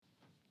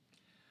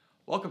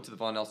Welcome to the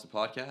Von Nelson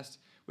Podcast.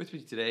 With me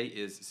today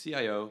is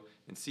CIO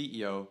and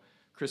CEO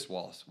Chris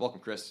Wallace.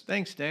 Welcome, Chris.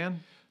 Thanks, Dan.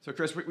 So,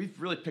 Chris, we've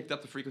really picked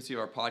up the frequency of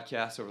our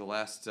podcast over the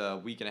last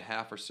week and a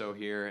half or so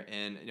here,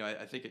 and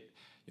I think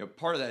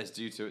part of that is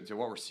due to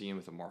what we're seeing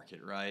with the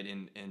market, right?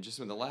 And just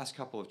in the last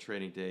couple of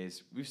trading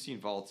days, we've seen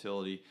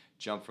volatility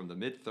jump from the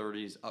mid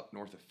 30s up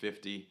north of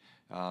 50.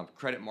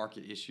 Credit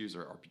market issues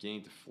are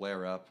beginning to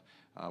flare up.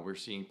 We're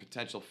seeing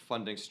potential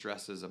funding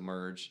stresses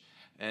emerge,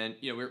 and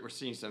we're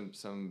seeing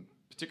some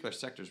particular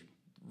sectors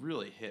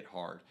really hit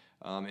hard.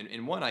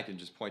 And one I can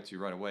just point to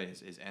right away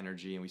is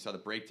energy, and we saw the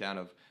breakdown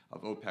of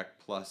OPEC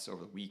Plus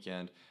over the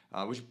weekend.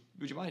 Would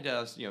you mind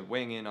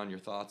weighing in on your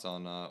thoughts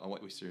on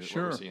what we see,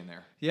 Sure. what we're seeing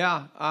there?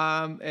 Yeah,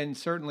 and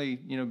certainly,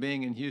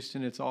 being in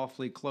Houston, it's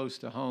awfully close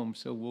to home,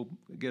 so we'll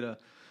get a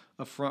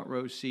front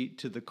row seat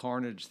to the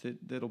carnage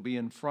that'll be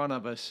in front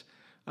of us.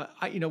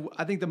 I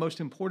think the most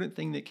important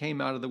thing that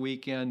came out of the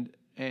weekend,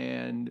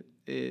 and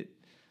it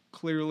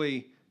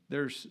clearly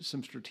there's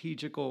some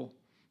strategical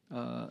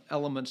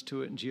elements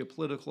to it and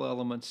geopolitical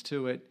elements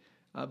to it,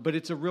 but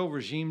it's a real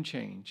regime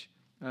change.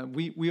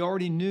 We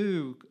already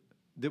knew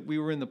that we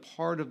were in the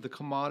part of the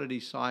commodity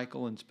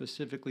cycle, and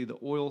specifically the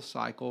oil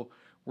cycle,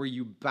 where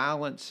you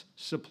balance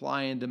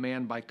supply and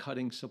demand by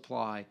cutting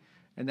supply.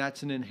 And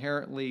that's an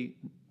inherently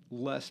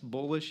less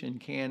bullish and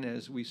can,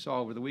 as we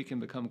saw over the weekend,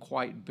 become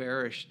quite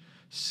bearish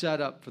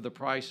setup for the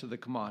price of the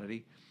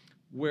commodity.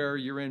 Where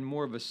you're in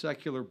more of a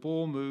secular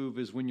bull move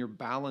is when you're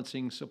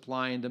balancing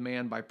supply and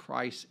demand by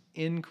price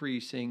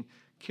increasing,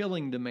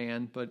 killing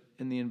demand. But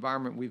in the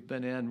environment we've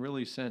been in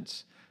really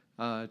since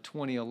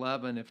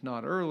 2011, if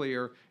not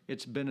earlier,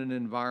 it's been an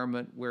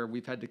environment where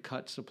we've had to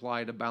cut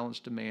supply to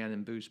balance demand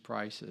and boost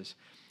prices.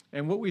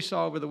 And what we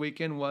saw over the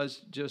weekend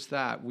was just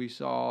that. We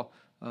saw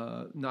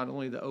not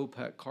only the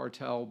OPEC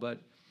cartel, but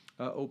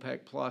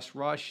OPEC plus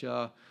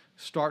Russia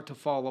start to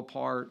fall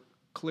apart.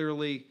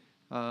 Clearly,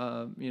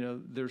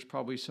 there's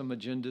probably some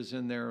agendas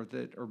in there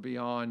that are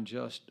beyond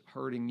just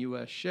hurting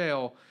U.S.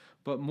 shale.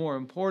 But more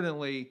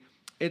importantly,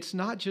 it's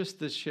not just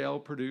the shale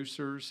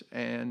producers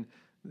and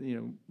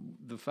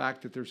the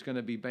fact that there's going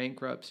to be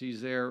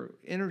bankruptcies there.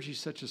 Energy is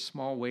such a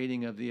small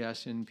weighting of the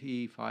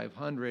S&P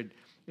 500,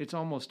 it's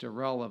almost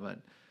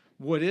irrelevant.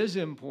 What is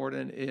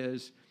important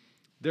is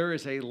there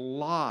is a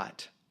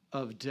lot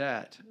of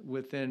debt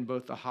within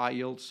both the high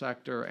yield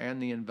sector and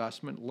the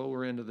investment,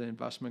 lower end of the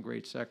investment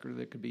grade sector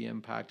that could be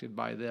impacted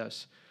by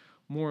this.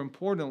 More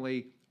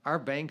importantly, our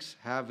banks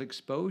have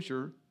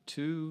exposure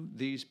to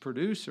these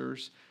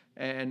producers.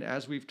 And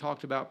as we've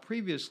talked about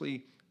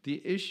previously, the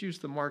issues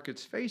the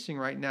market's facing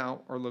right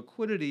now are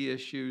liquidity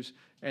issues,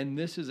 and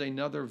this is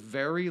another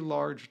very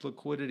large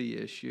liquidity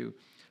issue.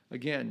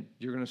 Again,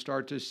 you're going to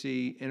start to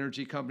see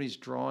energy companies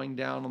drawing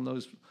down on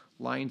those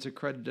lines of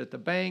credit at the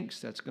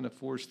banks. That's going to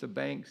force the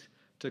banks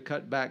to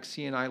cut back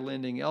C&I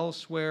lending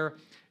elsewhere.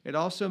 It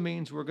also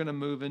means we're going to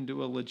move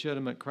into a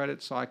legitimate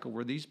credit cycle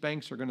where these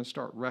banks are going to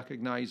start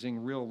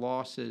recognizing real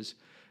losses.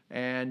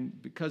 And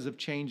because of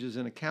changes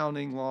in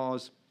accounting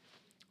laws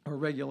or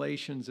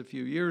regulations a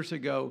few years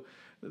ago,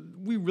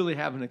 we really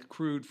haven't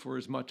accrued for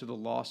as much of the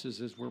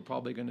losses as we're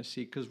probably going to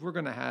see, because we're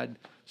going to have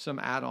some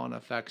add-on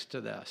effects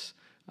to this.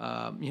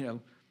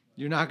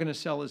 You're not going to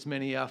sell as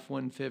many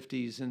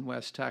F-150s in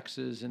West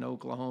Texas and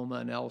Oklahoma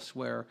and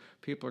elsewhere.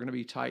 People are going to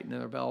be tightening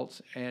their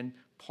belts, and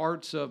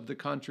parts of the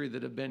country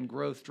that have been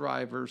growth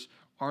drivers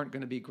aren't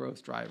going to be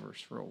growth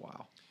drivers for a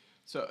while.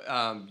 So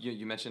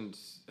you mentioned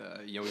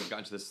we've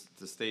gotten to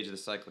the stage of the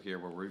cycle here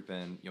where we've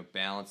been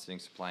balancing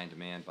supply and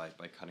demand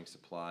by cutting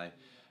supply.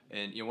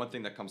 And one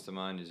thing that comes to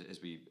mind is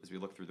as we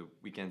look through the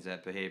weekend's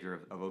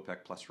behavior of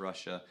OPEC plus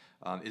Russia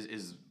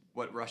is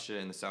what Russia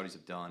and the Saudis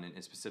have done,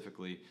 and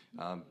specifically,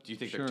 do you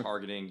think Sure. they're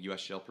targeting U.S.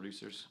 shale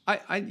producers?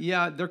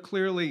 Yeah, they're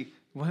clearly,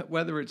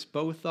 whether it's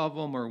both of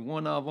them or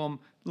one of them.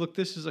 Look,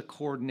 this is a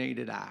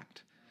coordinated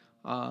act.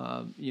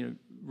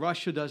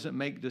 Russia doesn't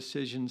make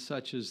decisions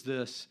such as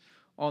this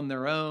on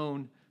their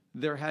own.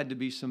 There had to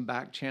be some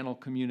back channel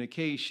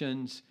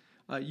communications.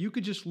 You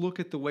could just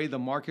look at the way the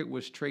market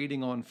was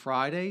trading on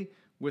Friday,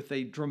 with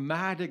a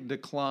dramatic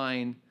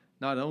decline,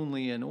 not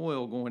only in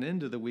oil going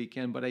into the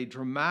weekend, but a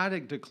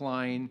dramatic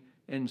decline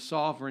in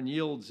sovereign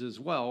yields as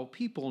well.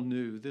 People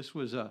knew this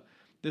was a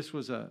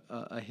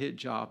hit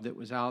job that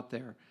was out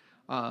there.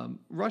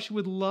 Russia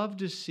would love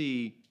to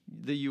see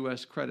the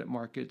U.S. credit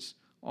markets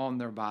on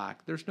their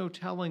back. There's no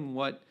telling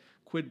what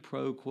quid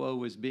pro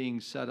quo is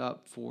being set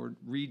up for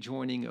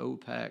rejoining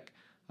OPEC.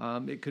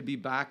 It could be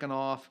backing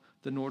off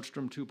the Nord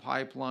Stream 2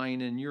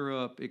 pipeline in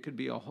Europe. It could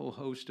be a whole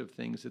host of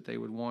things that they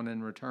would want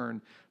in return.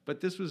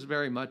 But this was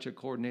very much a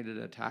coordinated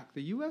attack.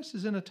 The U.S.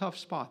 is in a tough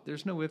spot.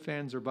 There's no ifs,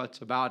 ands, or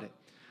buts about it.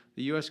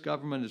 The U.S.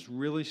 government is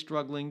really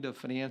struggling to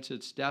finance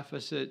its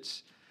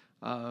deficits,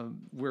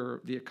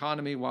 where the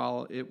economy,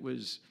 while it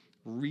was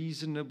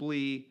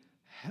reasonably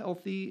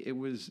healthy, it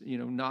was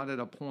not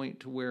at a point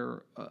to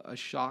where a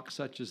shock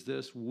such as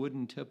this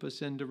wouldn't tip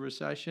us into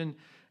recession.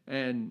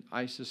 And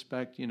I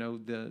suspect,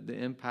 the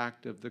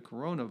impact of the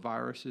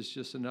coronavirus is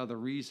just another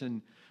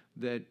reason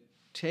that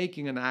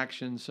taking an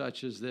action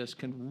such as this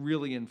can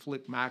really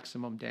inflict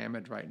maximum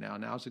damage right now.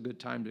 Now's a good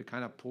time to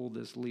kind of pull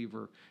this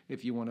lever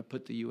if you want to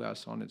put the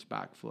U.S. on its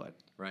back foot.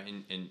 Right,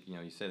 and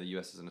you say the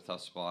U.S. is in a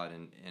tough spot,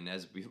 and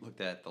as we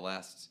looked at the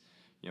last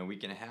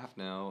week and a half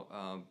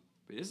now,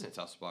 it is in a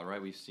tough spot,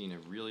 right? We've seen a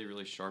really,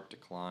 really sharp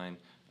decline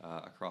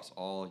across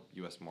all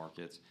U.S.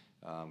 markets.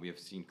 We have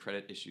seen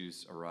credit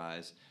issues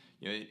arise.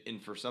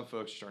 And for some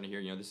folks starting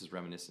to hear, this is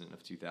reminiscent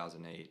of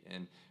 2008.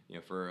 And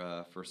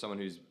for someone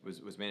who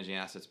was managing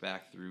assets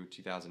back through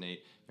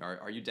 2008,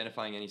 are you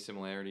identifying any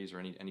similarities or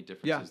any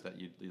differences that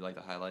you'd like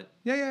to highlight?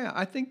 Yeah.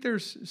 I think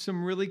there's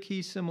some really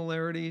key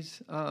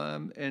similarities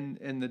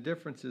and the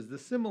differences. The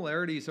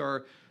similarities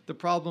are the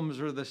problems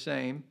are the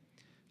same.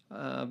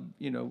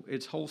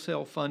 It's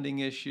wholesale funding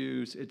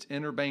issues, it's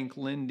interbank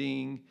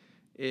lending,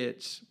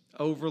 it's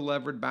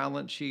over-levered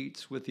balance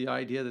sheets with the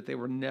idea that they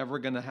were never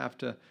going to have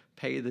to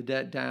pay the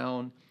debt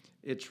down.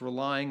 It's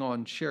relying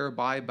on share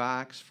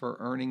buybacks for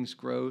earnings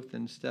growth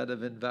instead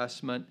of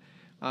investment.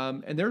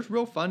 And there's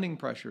real funding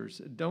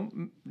pressures.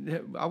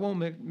 I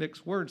won't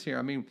mix words here.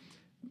 I mean,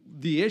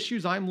 the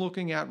issues I'm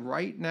looking at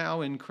right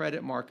now in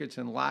credit markets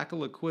and lack of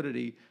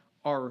liquidity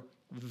are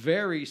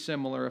very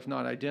similar, if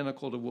not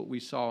identical, to what we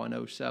saw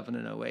in 07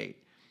 and 08.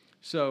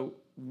 So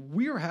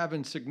we're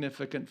having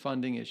significant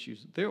funding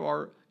issues. There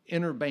are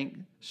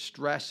interbank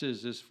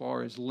stresses as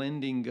far as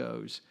lending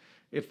goes.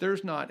 If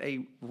there's not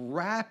a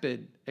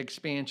rapid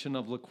expansion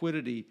of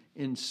liquidity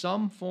in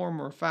some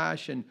form or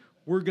fashion,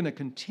 we're going to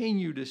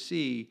continue to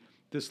see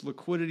this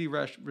liquidity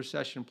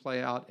recession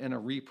play out and a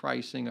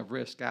repricing of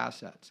risk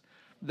assets.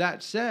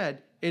 That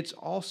said, it's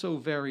also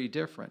very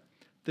different.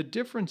 The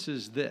difference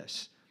is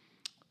this.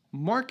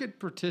 Market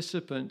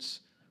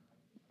participants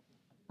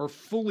are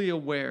fully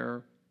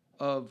aware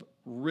of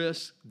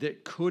risks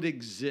that could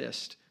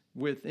exist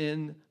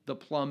within the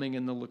plumbing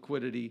and the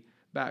liquidity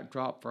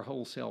backdrop for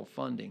wholesale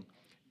funding.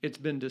 It's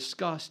been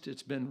discussed,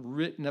 it's been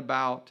written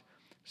about.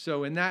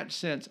 So in that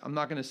sense, I'm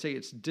not going to say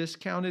it's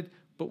discounted,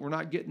 but we're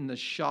not getting the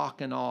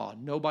shock and awe.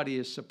 Nobody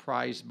is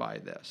surprised by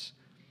this.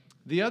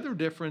 The other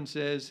difference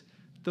is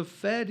the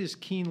Fed is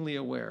keenly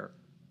aware.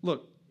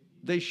 Look,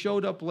 they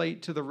showed up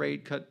late to the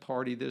rate cut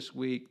party this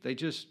week. They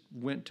just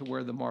went to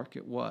where the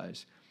market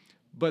was.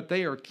 But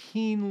they are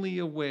keenly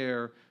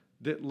aware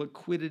that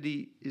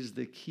liquidity is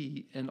the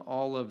key in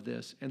all of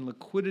this. And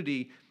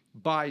liquidity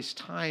buys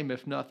time,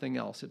 if nothing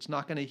else. It's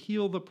not going to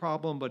heal the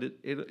problem, but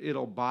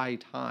it'll buy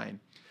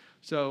time.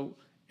 So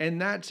in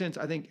that sense,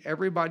 I think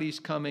everybody's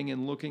coming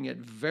and looking at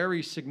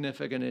very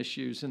significant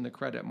issues in the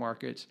credit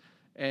markets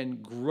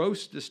and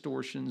gross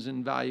distortions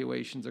in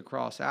valuations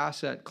across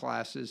asset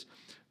classes,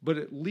 but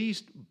at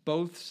least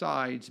both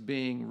sides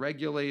being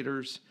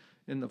regulators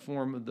in the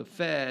form of the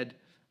Fed,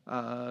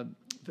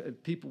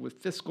 people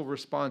with fiscal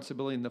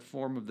responsibility in the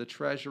form of the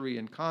Treasury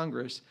and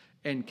Congress,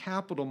 and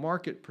capital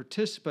market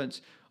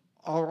participants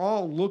are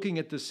all looking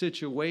at the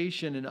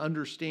situation and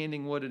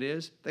understanding what it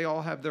is. They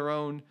all have their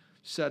own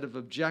set of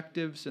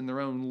objectives and their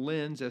own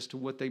lens as to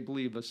what they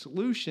believe a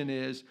solution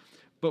is,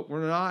 but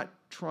we're not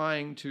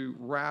trying to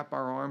wrap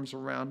our arms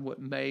around what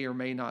may or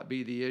may not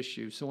be the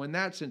issue. So in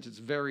that sense, it's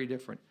very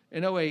different.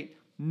 In 08,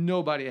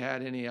 nobody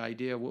had any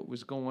idea what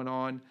was going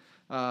on,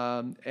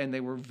 and they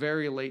were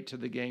very late to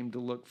the game to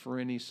look for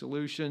any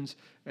solutions,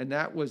 and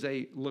that was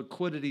a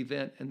liquidity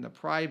event in the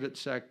private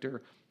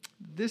sector.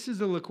 This is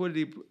a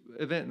liquidity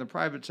event in the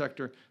private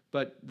sector,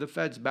 but the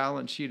Fed's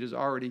balance sheet is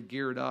already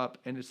geared up,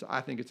 and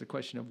I think it's a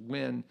question of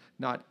when,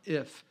 not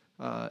if,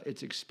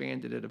 it's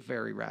expanded at a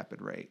very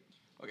rapid rate.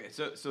 Okay,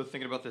 so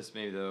thinking about this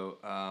maybe though,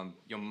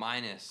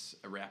 minus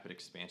a rapid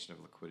expansion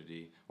of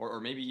liquidity, or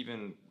maybe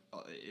even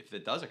if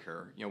it does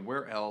occur,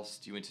 where else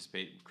do you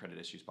anticipate credit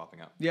issues popping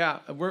up? Yeah,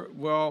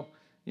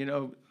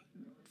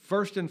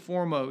 first and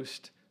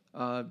foremost,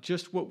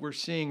 just what we're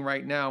seeing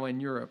right now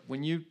in Europe.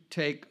 When you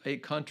take a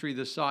country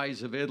the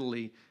size of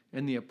Italy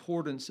and the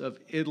importance of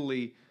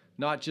Italy,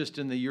 not just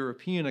in the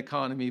European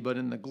economy, but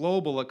in the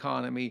global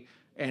economy,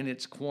 and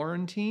it's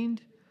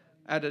quarantined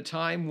at a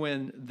time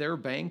when their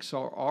banks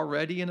are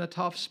already in a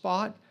tough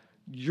spot,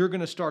 you're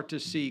going to start to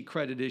see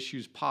credit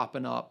issues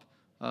popping up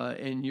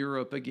in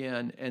Europe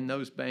again, and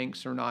those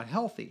banks are not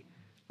healthy.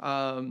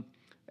 That's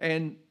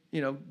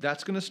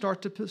going to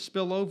start to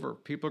spill over.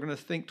 People are going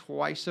to think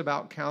twice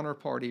about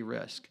counterparty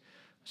risk.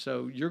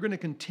 So you're going to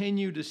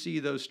continue to see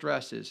those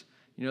stresses.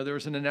 There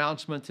was an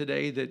announcement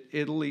today that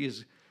Italy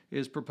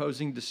is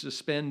proposing to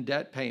suspend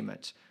debt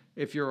payments.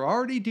 If you're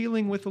already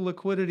dealing with a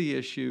liquidity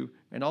issue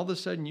and all of a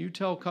sudden you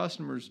tell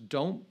customers,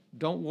 don't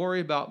worry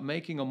about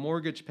making a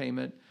mortgage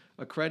payment,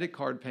 a credit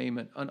card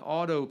payment, an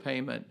auto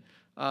payment,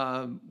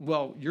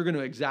 you're going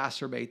to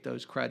exacerbate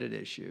those credit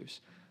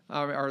issues,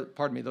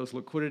 those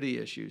liquidity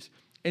issues.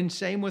 And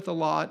same with a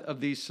lot of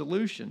these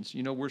solutions.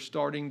 We're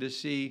starting to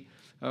see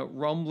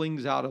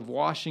rumblings out of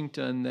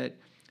Washington that,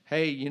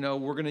 hey,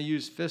 we're going to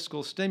use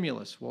fiscal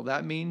stimulus. Well,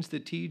 that means the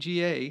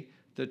TGA,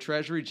 the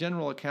Treasury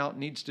General account,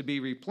 needs to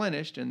be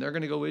replenished, and they're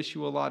going to go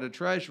issue a lot of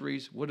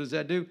treasuries. What does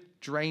that do?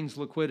 Drains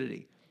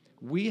liquidity.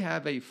 We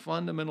have a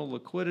fundamental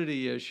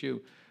liquidity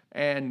issue,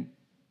 and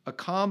a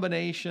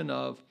combination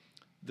of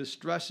the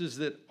stresses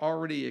that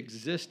already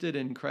existed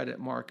in credit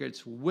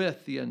markets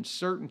with the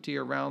uncertainty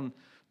around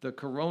the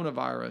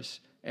coronavirus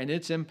and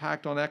its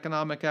impact on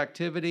economic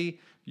activity,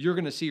 you're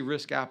going to see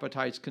risk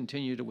appetites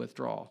continue to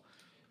withdraw.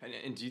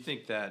 And do you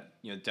think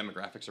that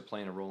demographics are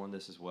playing a role in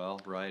this as well,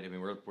 right? I mean,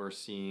 we're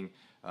seeing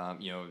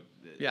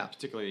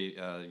particularly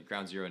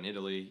Ground Zero in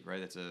Italy,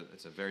 right? It's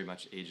a very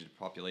much aged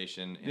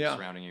population in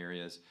surrounding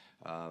areas.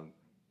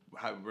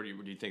 Where do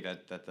you think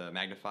that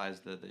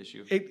magnifies the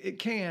issue? It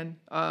can.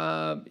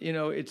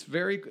 It's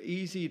very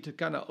easy to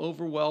kind of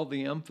overwhelm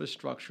the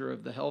infrastructure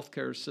of the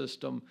healthcare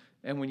system,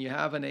 and when you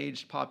have an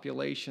aged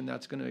population,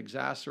 that's going to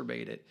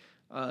exacerbate it.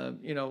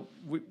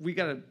 We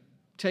got to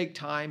take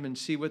time and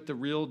see what the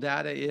real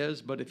data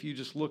is, but if you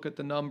just look at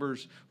the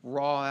numbers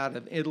raw out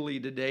of Italy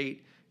to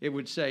date, it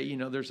would say,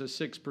 there's a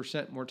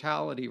 6%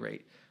 mortality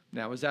rate.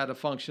 Now, is that a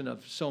function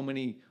of so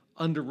many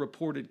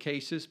underreported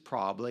cases?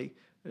 Probably.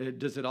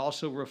 Does it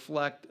also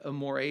reflect a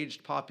more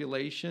aged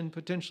population?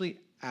 Potentially,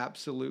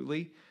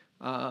 absolutely.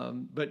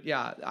 But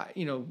yeah,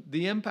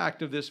 the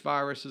impact of this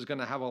virus is going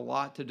to have a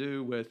lot to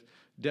do with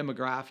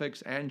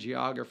demographics and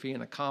geography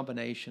and a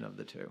combination of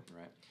the two.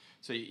 Right.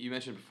 So you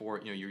mentioned before,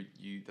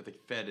 that the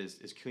Fed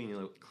is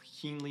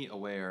keenly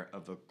aware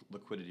of the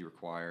liquidity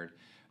required.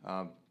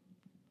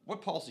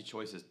 What policy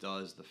choices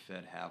does the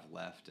Fed have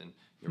left, and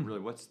really,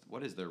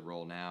 what is their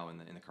role now in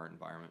the current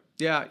environment?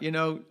 Yeah,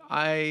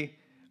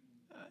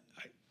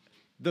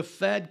 the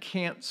Fed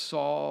can't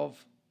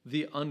solve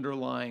the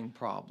underlying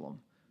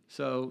problem.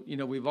 So,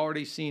 we've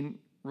already seen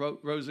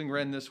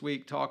Rosengren this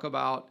week talk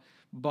about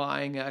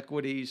buying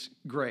equities.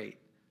 Great.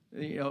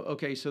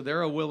 Okay, so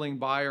they're a willing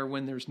buyer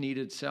when there's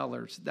needed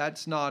sellers.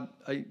 That's not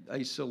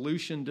a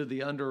solution to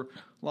the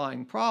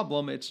underlying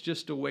problem. It's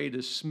just a way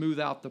to smooth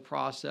out the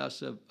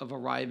process of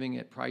arriving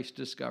at price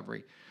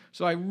discovery.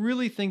 So I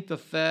really think the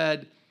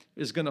Fed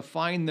is going to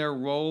find their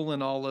role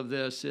in all of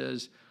this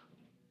is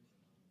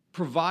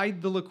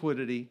provide the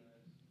liquidity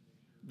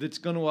that's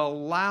going to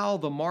allow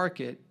the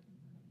market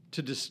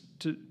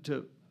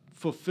to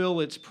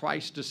fulfill its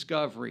price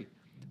discovery.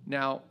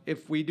 Now,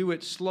 if we do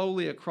it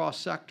slowly across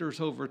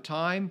sectors over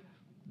time,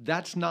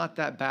 that's not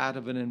that bad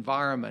of an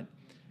environment.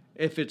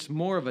 If it's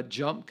more of a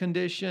jump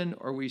condition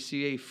or we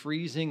see a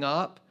freezing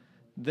up,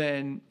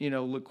 then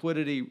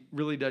liquidity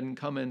really doesn't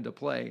come into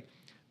play.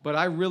 But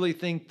I really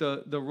think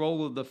the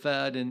role of the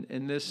Fed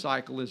in this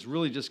cycle is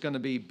really just going to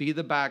be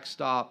the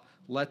backstop,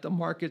 let the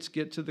markets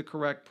get to the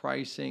correct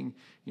pricing.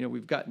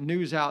 We've got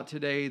news out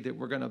today that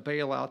we're going to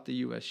bail out the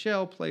U.S.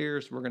 shale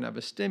players. We're going to have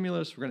a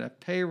stimulus. We're going to have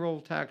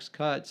payroll tax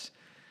cuts.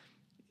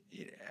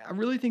 I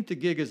really think the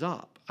gig is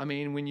up. I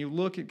mean, when you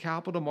look at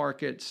capital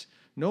markets,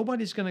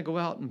 nobody's going to go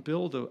out and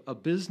build a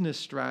business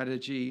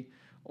strategy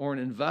or an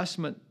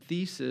investment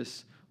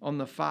thesis on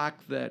the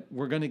fact that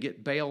we're going to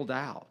get bailed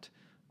out.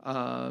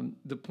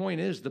 The point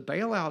is the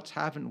bailouts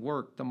haven't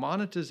worked. The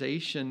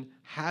monetization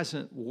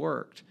hasn't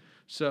worked.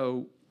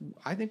 So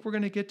I think we're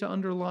going to get to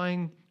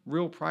underlying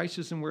real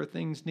prices and where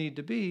things need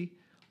to be.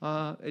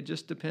 It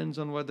just depends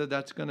on whether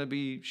that's going to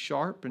be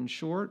sharp and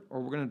short or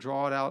we're going to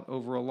draw it out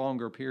over a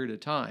longer period of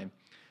time.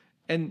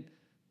 And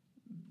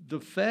the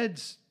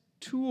Fed's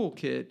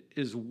toolkit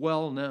is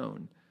well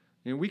known.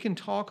 We can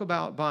talk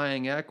about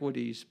buying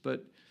equities,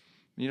 but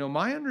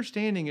my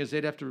understanding is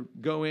they'd have to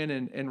go in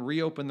and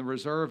reopen the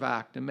Reserve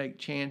Act and make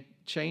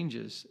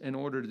changes in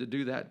order to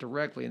do that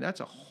directly. And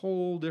that's a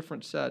whole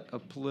different set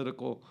of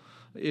political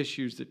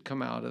issues that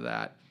come out of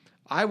that.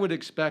 I would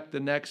expect the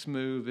next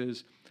move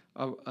is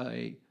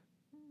a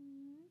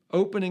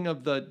opening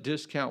of the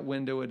discount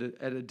window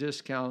at a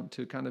discount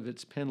to kind of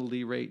its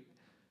penalty rate,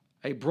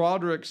 a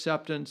broader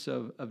acceptance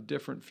of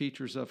different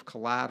features of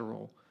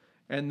collateral.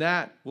 And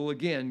that will,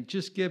 again,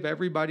 just give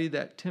everybody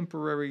that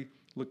temporary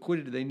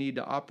liquidity they need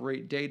to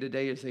operate day to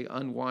day as they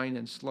unwind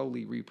and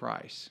slowly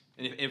reprice.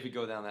 And if we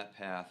go down that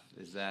path,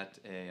 is that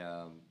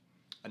a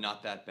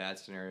not that bad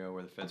scenario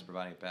where the Fed's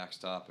providing a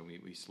backstop and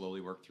we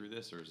slowly work through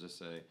this, or is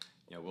this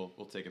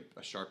we'll take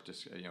a sharp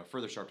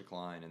further sharp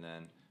decline and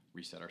then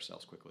reset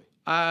ourselves quickly?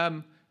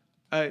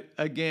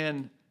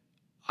 Again,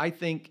 I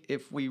think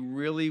if we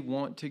really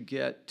want to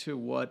get to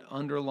what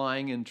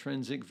underlying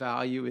intrinsic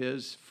value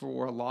is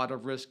for a lot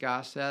of risk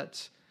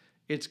assets,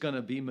 it's going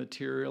to be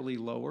materially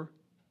lower.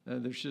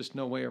 There's just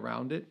no way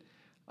around it.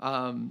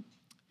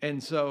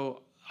 And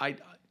so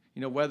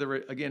whether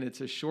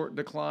it's a short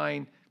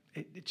decline,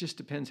 it just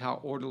depends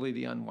how orderly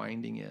the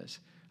unwinding is.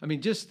 I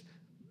mean, just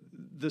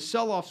the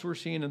sell-offs we're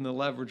seeing in the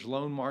leveraged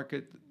loan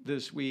market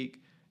this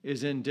week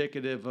is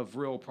indicative of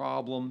real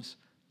problems.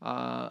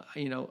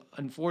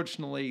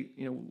 Unfortunately,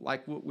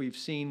 like what we've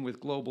seen with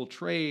global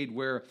trade,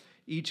 where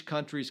each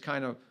country's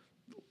kind of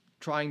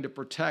trying to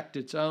protect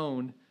its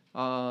own,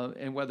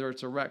 and whether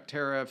it's erect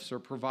tariffs or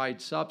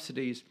provide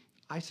subsidies,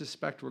 I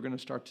suspect we're going to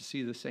start to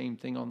see the same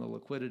thing on the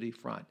liquidity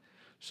front.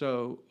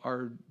 So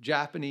are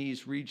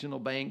Japanese regional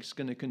banks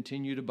going to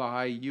continue to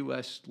buy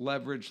U.S.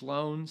 leveraged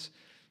loans?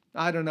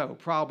 I don't know,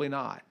 probably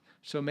not.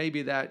 So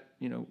maybe that,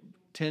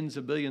 tens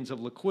of billions of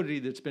liquidity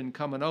that's been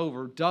coming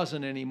over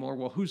doesn't anymore.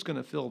 Well, who's going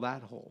to fill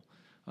that hole?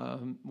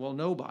 Well,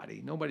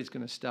 nobody. Nobody's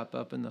going to step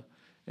up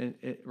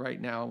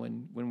right now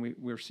when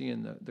we're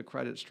seeing the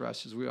credit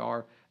stress as we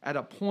are at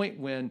a point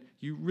when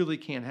you really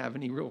can't have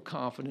any real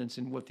confidence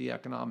in what the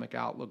economic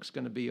outlook's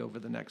going to be over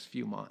the next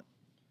few months.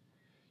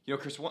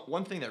 Chris,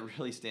 one thing that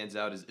really stands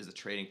out is the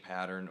trading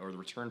pattern or the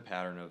return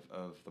pattern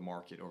of the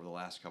market over the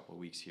last couple of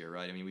weeks here,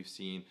 right? I mean, we've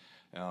seen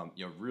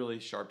really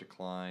sharp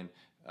decline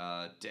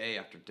day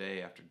after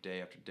day after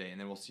day after day,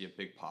 and then we'll see a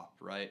big pop,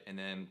 right? And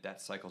then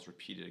that cycle's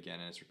repeated again,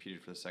 and it's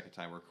repeated for the second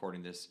time. We're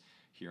recording this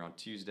here on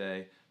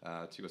Tuesday,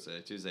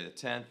 Tuesday the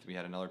 10th. We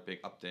had another big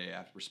up day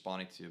after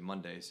responding to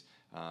Monday's.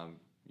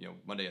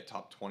 Monday a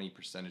top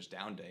 20%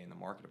 down day in the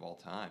market of all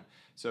time.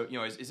 So,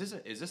 is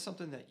this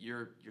something that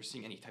you're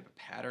seeing any type of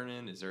pattern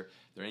in? Is there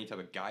any type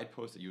of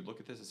guidepost that you would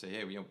look at this and say,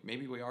 hey,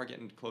 maybe we are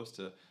getting close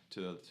to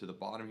the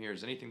bottom here?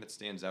 Is there anything that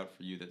stands out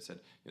for you that said,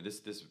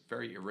 this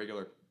very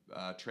irregular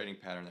trading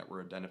pattern that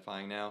we're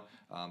identifying now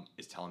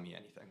is telling me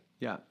anything?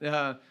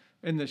 Yeah.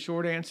 And the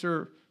short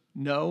answer,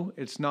 no,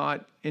 it's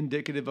not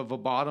indicative of a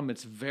bottom.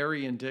 It's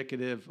very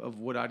indicative of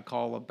what I'd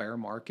call a bear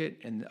market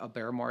and a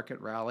bear market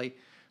rally,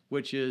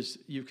 which is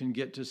you can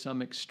get to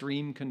some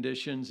extreme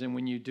conditions, and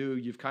when you do,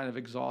 you've kind of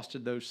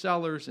exhausted those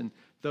sellers, and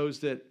those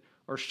that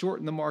are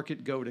short in the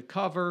market go to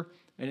cover,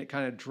 and it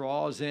kind of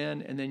draws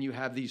in, and then you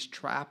have these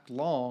trapped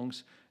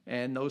longs,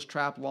 and those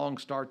trapped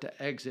longs start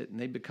to exit, and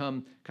they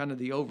become kind of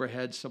the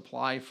overhead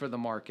supply for the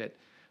market.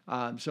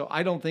 So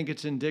I don't think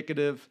it's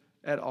indicative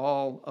at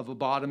all of a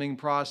bottoming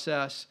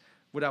process.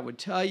 What I would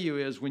tell you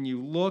is when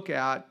you look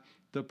at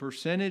the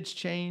percentage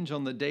change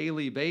on the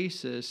daily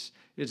basis,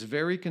 it's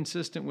very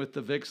consistent with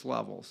the VIX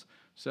levels.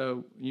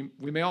 So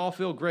we may all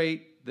feel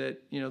great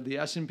that the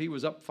S&P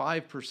was up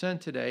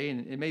 5% today,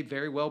 and it may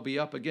very well be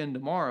up again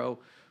tomorrow,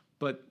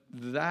 but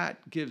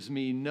that gives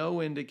me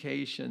no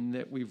indication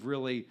that we've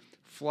really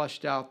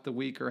flushed out the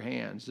weaker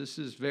hands. This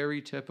is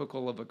very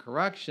typical of a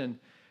correction,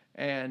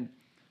 and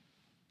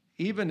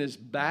even as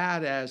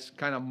bad as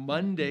kind of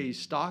Monday's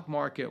stock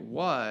market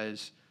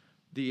was,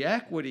 the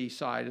equity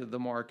side of the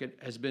market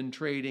has been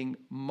trading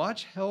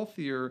much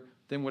healthier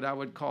than what I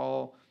would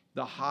call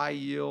the high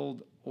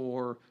yield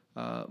or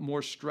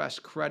more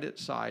stressed credit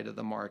side of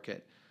the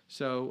market.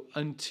 So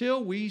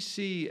until we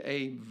see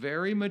a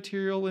very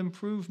material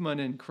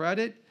improvement in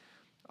credit,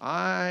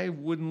 I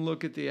wouldn't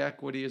look at the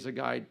equity as a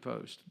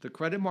guidepost. The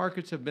credit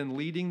markets have been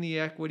leading the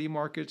equity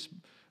markets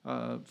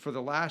for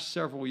the last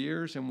several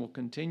years and will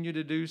continue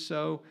to do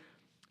so.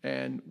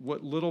 And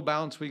what little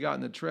bounce we got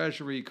in the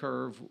Treasury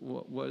curve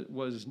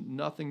was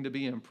nothing to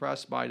be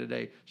impressed by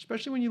today,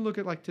 especially when you look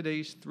at like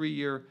today's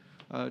 3-year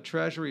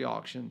Treasury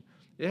auction.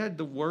 It had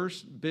the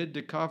worst bid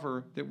to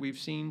cover that we've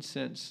seen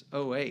since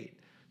 2008.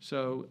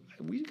 So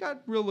we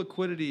got real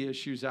liquidity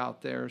issues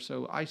out there.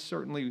 So I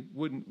certainly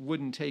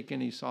wouldn't take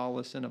any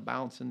solace in a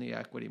bounce in the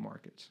equity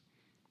markets.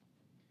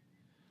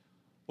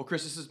 Well,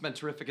 Chris, this has been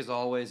terrific as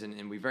always,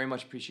 and we very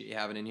much appreciate you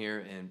having in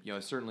here. And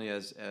certainly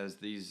as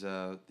these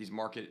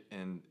market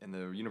and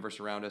the universe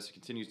around us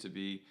continues to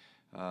be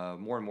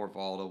more and more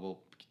volatile, we'll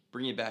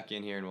bring you back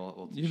in here and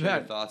we'll share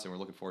your thoughts, and we're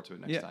looking forward to it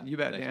next time. You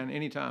bet, Dan.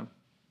 Anytime.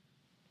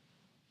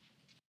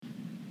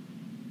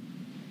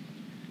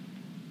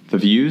 The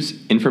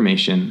views,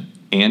 information,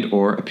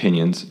 and/or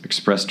opinions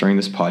expressed during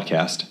this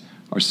podcast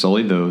are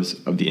solely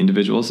those of the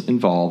individuals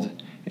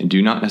involved and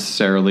do not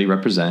necessarily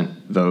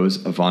represent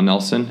those of Vaughan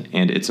Nelson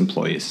and its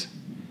employees.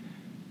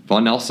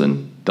 Vaughan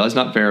Nelson does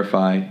not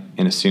verify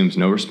and assumes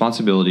no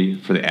responsibility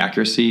for the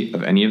accuracy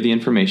of any of the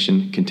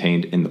information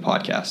contained in the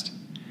podcast.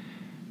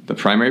 The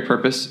primary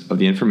purpose of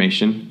the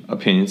information,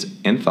 opinions,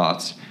 and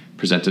thoughts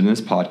presented in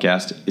this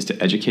podcast is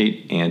to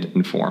educate and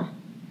inform.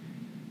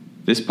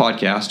 This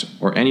podcast,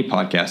 or any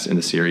podcast in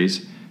the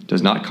series,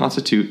 does not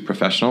constitute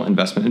professional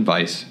investment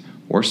advice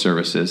or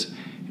services,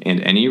 and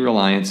any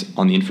reliance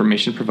on the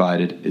information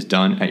provided is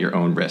done at your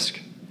own risk.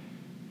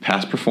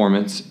 Past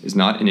performance is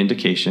not an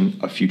indication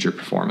of future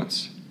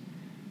performance.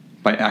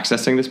 By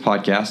accessing this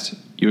podcast,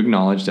 you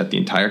acknowledge that the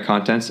entire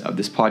contents of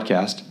this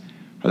podcast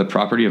are the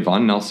property of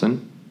Vaughan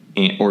Nelson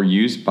or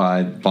used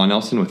by Vaughan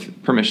Nelson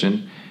with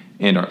permission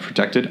and are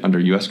protected under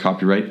U.S.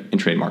 copyright and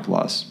trademark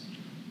laws.